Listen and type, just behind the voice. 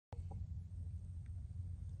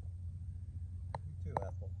too,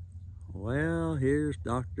 Ethel. Well, here's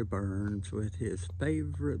Dr. Burns with his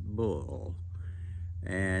favorite bull.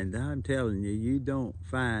 And I'm telling you, you don't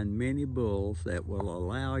find many bulls that will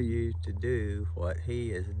allow you to do what he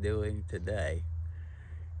is doing today.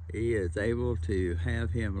 He is able to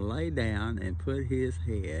have him lay down and put his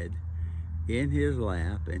head in his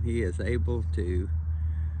lap, and he is able to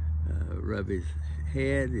rub his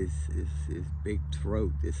head, his big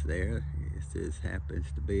throat is there. This happens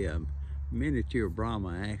to be a miniature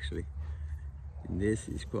Brahma, actually. And this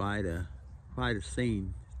is quite a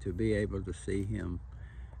scene to be able to see him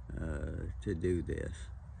to do this.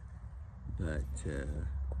 But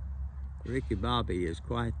Ricky Bobby is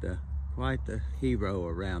quite the hero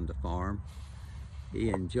around the farm. He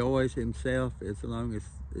enjoys himself as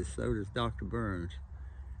so does Dr. Burns.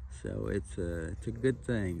 So it's a good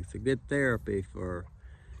thing. It's a good therapy for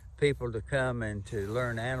people to come and to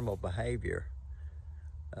learn animal behavior.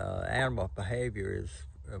 Animal behavior is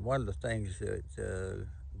one of the things that the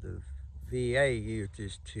VA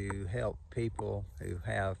uses to help people who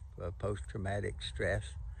have post-traumatic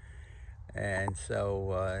stress. And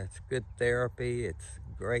so it's good therapy. It's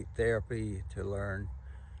great therapy to learn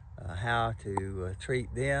how to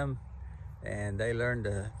treat them, and they learn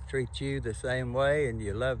to treat you the same way, and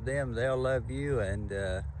you love them, they'll love you. And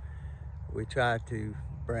we try to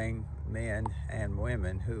bring men and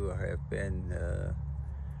women who have been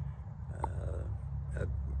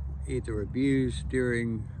either abused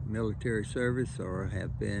during military service or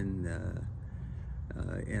have been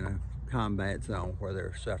in a combat zone where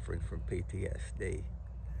they're suffering from PTSD.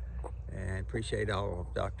 And appreciate all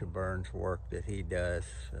of Dr. Burns' work that he does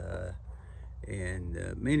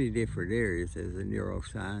in many different areas as a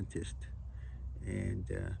neuroscientist. And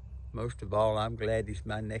most of all, I'm glad he's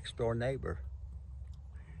my next door neighbor.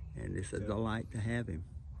 And it's a delight to have him.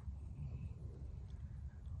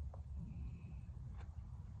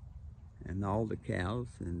 And all the cows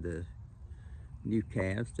and the new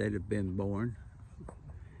calves that have been born.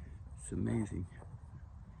 It's amazing.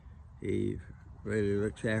 He really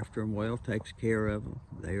looks after them well, takes care of them.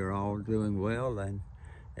 They are all doing well, and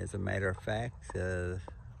as a matter of fact, the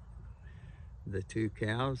two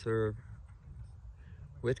cows are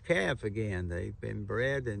with calves again. They've been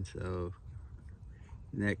bred, and so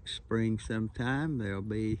next spring sometime there'll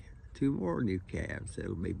be 2 more new calves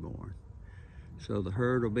that'll be born. So the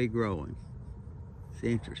herd will be growing. It's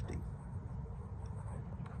interesting.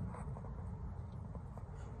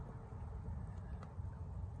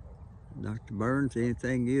 Dr. Burns,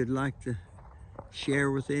 anything you'd like to share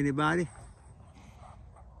with anybody?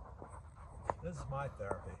 This is my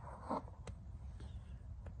therapy.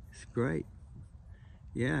 It's great.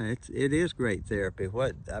 Yeah, it is great therapy.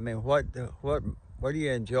 What do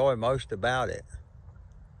you enjoy most about it?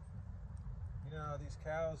 You know, these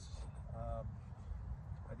cows,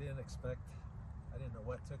 I didn't know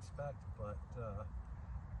what to expect, but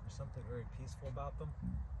there's something very peaceful about them.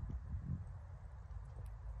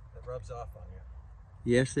 It rubs off on you.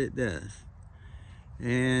 Yes, it does.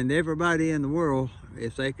 And everybody in the world,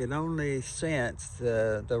 if they could only sense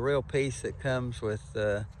the real peace that comes with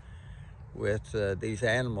these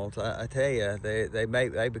animals, I tell you,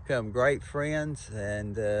 they become great friends,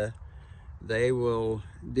 and they will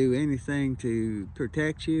do anything to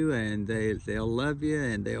protect you, and they'll love you,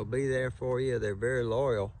 and they'll be there for you. They're very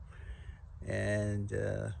loyal, and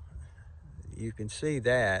you can see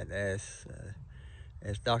that as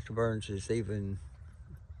Dr. Burns is even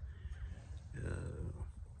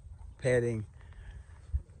petting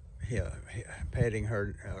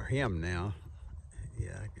her or him now.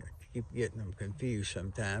 Yeah, I keep getting them confused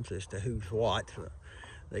sometimes as to who's what. So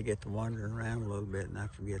they get to wandering around a little bit, and I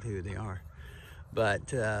forget who they are.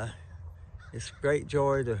 But it's a great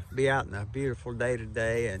joy to be out in a beautiful day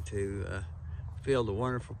today, and to feel the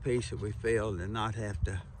wonderful peace that we feel, and not have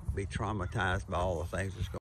to be traumatized by all the things that's going on.